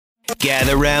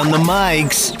Gather round the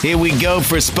mics. Here we go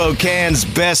for Spokane's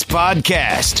best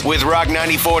podcast with Rock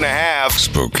 94.5.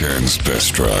 Spokane's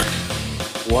best rock.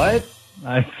 What?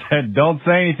 I said, don't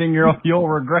say anything you'll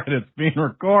regret. It's being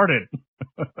recorded.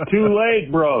 Too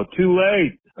late, bro. Too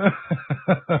late.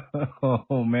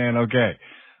 Oh, man. Okay.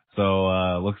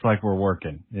 So, looks like we're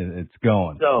working. It's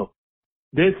going. So,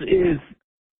 this is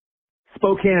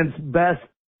Spokane's best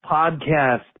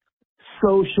podcast,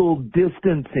 social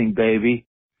distancing, baby.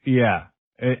 Yeah.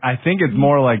 I think it's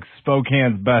more like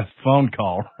Spokane's best phone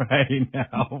call right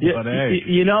now. But hey.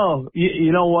 You know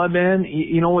what, man?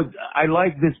 You know what? I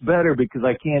like this better because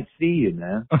I can't see you,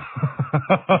 man.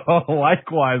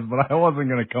 Likewise, but I wasn't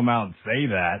going to come out and say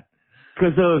that.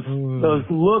 Because those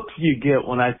looks you get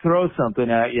when I throw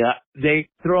something at you, they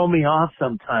throw me off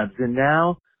sometimes. And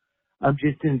now I'm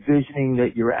just envisioning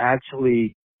that you're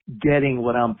actually getting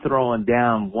what I'm throwing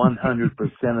down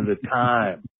 100% of the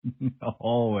time.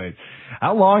 Always.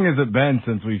 How long has it been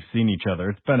since we've seen each other?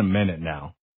 It's been a minute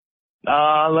now.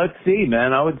 Let's see,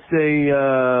 man. I would say,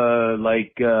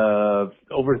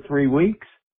 over 3 weeks.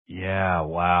 Yeah,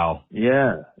 wow.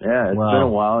 Yeah, it's been a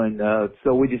while. And,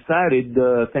 so we decided,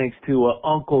 thanks to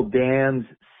Uncle Dan's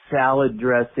salad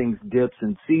dressings, dips,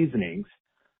 and seasonings,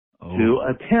 to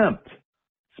attempt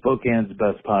Spokane's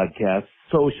best podcast,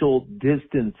 social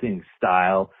distancing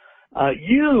style.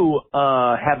 You,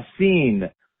 have seen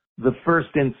the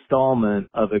first installment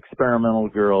of Experimental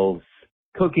Girls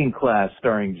cooking class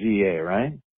starring GA,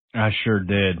 right? I sure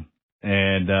did.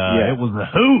 And, It was a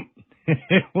hoot.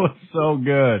 It was so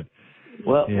good.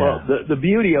 Well, the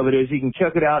beauty of it is you can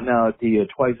check it out now at the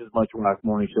Twice as Much Rock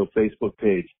Morning Show Facebook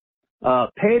page.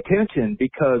 Pay attention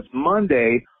because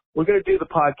Monday we're going to do the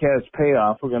podcast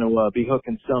payoff. We're going to be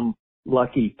hooking some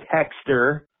lucky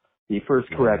texter, the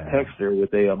first correct texter,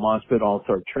 with a MoshPit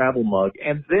All-Star travel mug.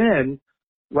 And then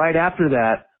right after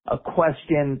that, a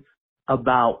question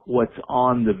about what's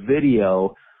on the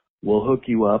video. We'll hook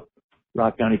you up,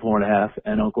 Rock 94.5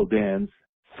 and Uncle Dan's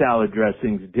salad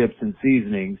dressings, dips, and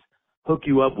seasonings. Hook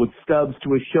you up with stubs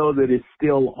to a show that is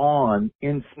still on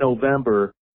in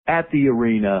November at the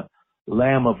arena,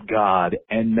 Lamb of God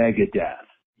and Megadeth.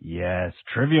 Yes,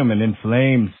 Trivium and In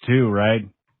Flames too, right?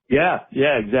 Yeah,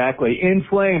 exactly. In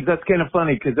Flames, that's kind of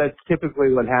funny because that's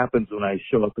typically what happens when I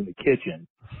show up in the kitchen.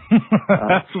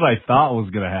 That's what I thought was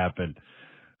going to happen.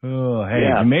 Oh, hey,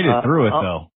 you made it through it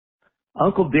though.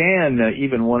 Uncle Dan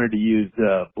even wanted to use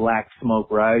Black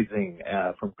Smoke Rising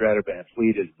from Greta Van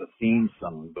Fleet as the theme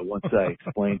song, but once I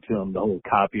explained to him the whole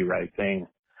copyright thing,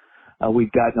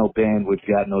 we've got no band, we've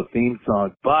got no theme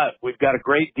song, but we've got a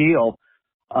great deal,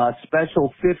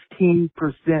 special 15%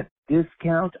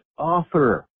 discount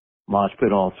offer,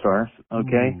 MoshPit All-Stars,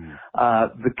 okay?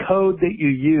 The code that you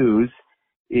use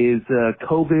is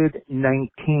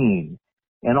COVID-19,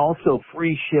 and also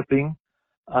free shipping.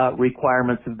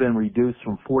 Requirements have been reduced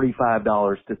from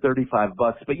 $45 to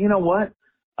 $35. But you know what?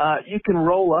 You can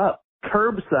roll up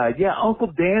curbside. Yeah, Uncle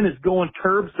Dan is going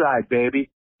curbside, baby.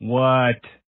 What?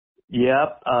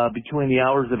 Yep. Between the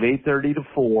hours of 8:30 to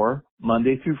 4,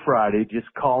 Monday through Friday.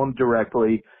 Just call him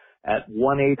directly at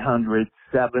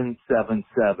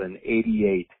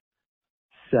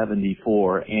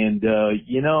 1-800-777-8874. And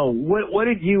what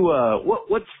did you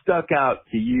what stuck out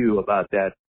to you about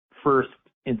that first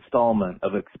installment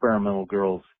of Experimental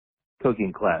Girls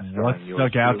cooking class? What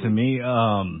stuck out to me?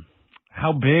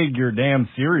 How big your damn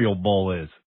cereal bowl is.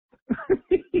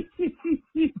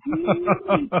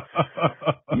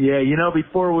 Yeah,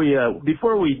 before we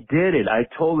did it, I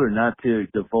told her not to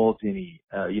divulge any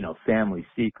family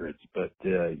secrets, but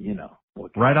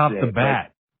what can right I off say? the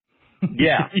bat.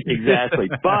 Yeah, exactly.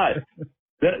 But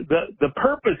the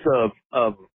purpose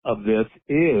of this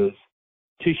is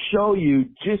to show you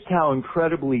just how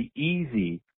incredibly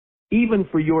easy, even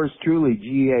for yours truly,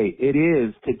 GA, it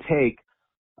is to take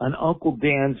an Uncle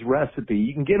Dan's recipe.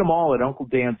 You can get them all at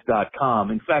UncleDans.com.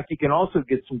 In fact, you can also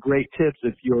get some great tips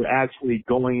if you're actually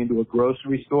going into a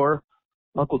grocery store.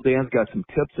 Uncle Dan's got some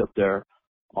tips up there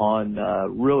on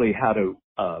really how to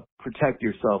protect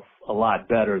yourself a lot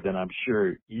better than I'm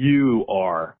sure you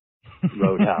are,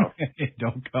 Roadhouse.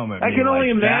 Don't come at me. I can only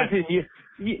like imagine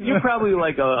you're probably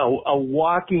like a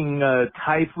walking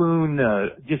typhoon,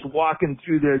 just walking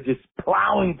through there, just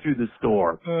plowing through the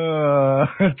store.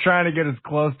 Trying to get as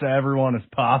close to everyone as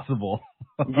possible.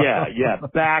 Yeah.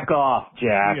 Back off,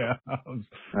 Jack. Yeah. All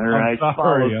right.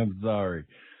 I'm sorry.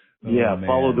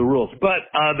 Follow the rules. But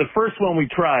the first one we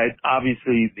tried,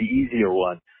 obviously the easier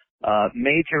one,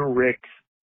 Major Rick's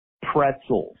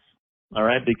pretzels. All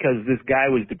right, because this guy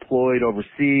was deployed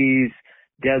overseas,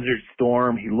 Desert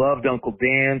Storm. He loved Uncle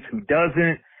Dan's. Who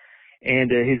doesn't?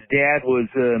 and his dad was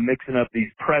mixing up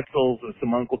these pretzels with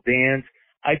some Uncle Dan's.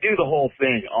 I do the whole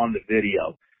thing on the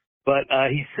video. But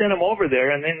he sent him over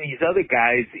there, and then these other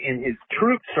guys in his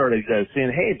troop started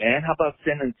saying, hey, man, how about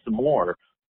sending some more?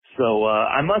 So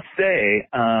I must say,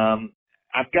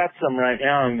 I've got some right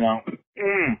now, and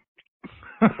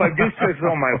if I do say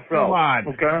so myself. Come on.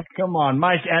 Okay? Come on,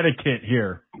 Mike etiquette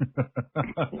here.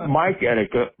 Mike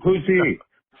etiquette? Who's he?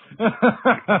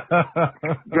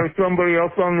 There's somebody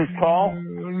else on this call?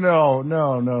 No,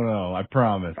 I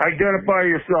promise. Identify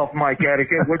yourself, Mike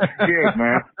etiquette. What's your gig,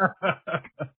 man?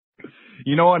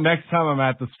 You know what? Next time I'm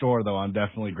at the store, though, I'm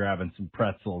definitely grabbing some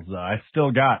pretzels. I still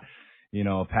got,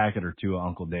 a packet or two of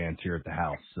Uncle Dan's here at the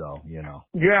house, so,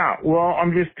 Yeah, well,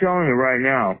 I'm just telling you right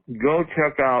now, go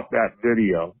check out that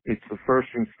video. It's the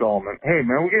first installment. Hey,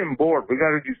 man, we're getting bored. We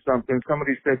got to do something.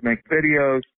 Somebody said make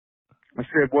videos. I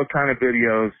said, what kind of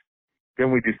videos?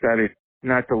 Then we decided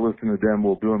not to listen to them.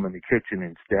 We'll do them in the kitchen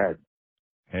instead.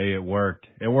 Hey, it worked.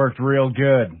 It worked real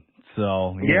good.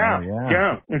 So, yeah.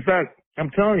 In fact, I'm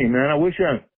telling you, man, I wish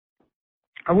I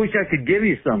could give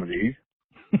you some of these.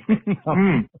 You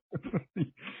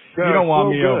don't want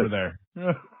me over there.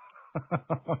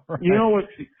 Right.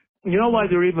 You know why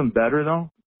they're even better though?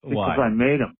 Because I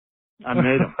made them.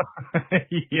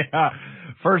 Yeah.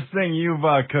 First thing you've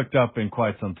cooked up in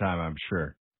quite some time, I'm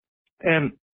sure.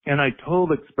 And I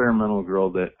told Experimental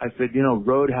Girl that I said,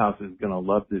 Roadhouse is going to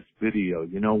love this video.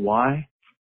 You know why?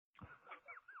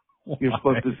 You're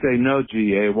supposed to say no,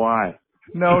 GA. Why?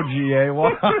 No, GA.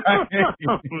 Why?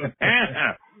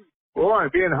 Boy,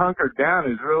 being hunkered down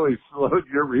has really slowed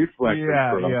your reflexes.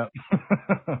 Yeah.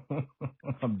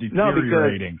 I'm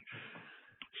deteriorating. No,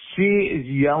 she is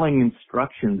yelling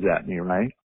instructions at me,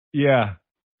 right? Yeah.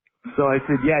 So I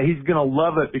said, yeah, he's going to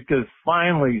love it because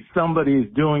finally somebody is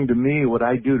doing to me what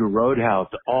I do to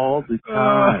Roadhouse all the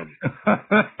time.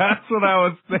 That's what I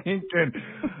was thinking.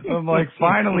 I'm like,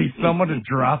 finally someone to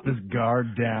drop his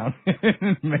guard down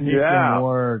and make it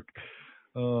work.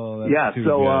 Oh, that's too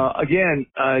good. Again,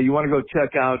 you want to go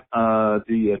check out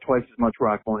the Twice as Much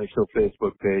Rock Morning Show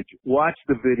Facebook page. Watch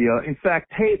the video. In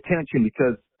fact, pay attention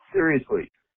because,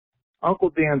 seriously, Uncle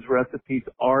Dan's recipes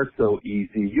are so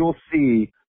easy. You'll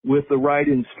see with the right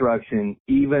instruction,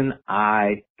 even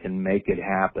I can make it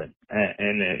happen.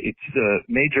 And it's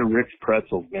Major Rick's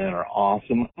pretzels, man, are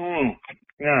awesome.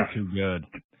 Yeah. Too good.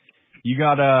 You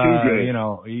got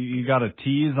you got a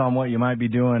tease on what you might be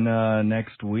doing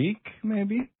next week,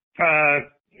 maybe? I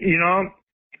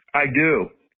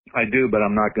do, but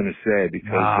I'm not going to say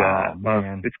because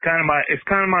it's kind of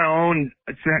my own.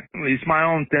 It's my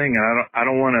own thing, and I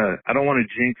don't want to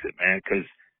jinx it, man. Because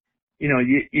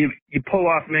you pull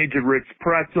off Major Rick's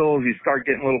pretzels, you start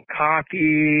getting a little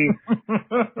cocky,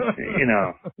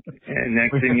 and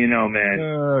next thing you know,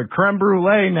 man. Creme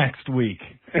brulee next week.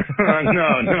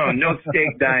 No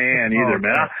steak Diane either,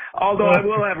 man. Although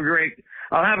I'll have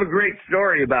a great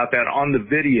story about that on the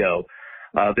video.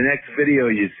 The next video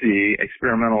you see,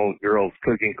 Experimental Girls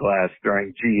Cooking Class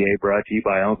starring GA, brought to you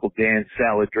by Uncle Dan's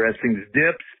Salad Dressings,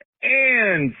 Dips,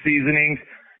 and Seasonings.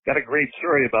 Got a great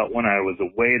story about when I was a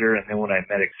waiter and then when I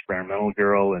met Experimental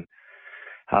Girl and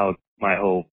how my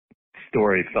whole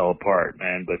story fell apart,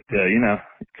 man. But,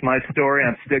 it's my story.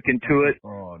 I'm sticking to it.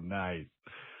 Oh, nice.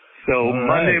 So all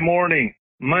Monday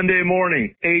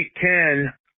morning,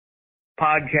 8:10,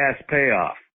 podcast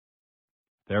payoff.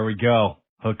 There we go.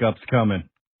 Hookup's coming.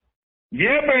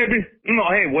 Yeah, baby. No,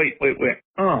 hey, wait.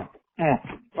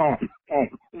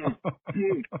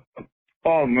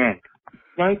 Oh, man.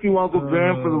 Thank you, Uncle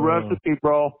Dan, for the recipe,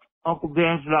 bro.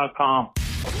 UncleDans.com.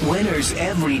 Winners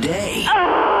every day. Oh,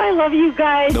 I love you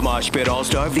guys. The Mosh Pit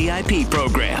All-Star VIP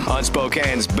program on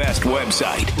Spokane's best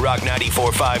website,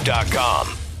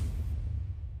 rock945.com.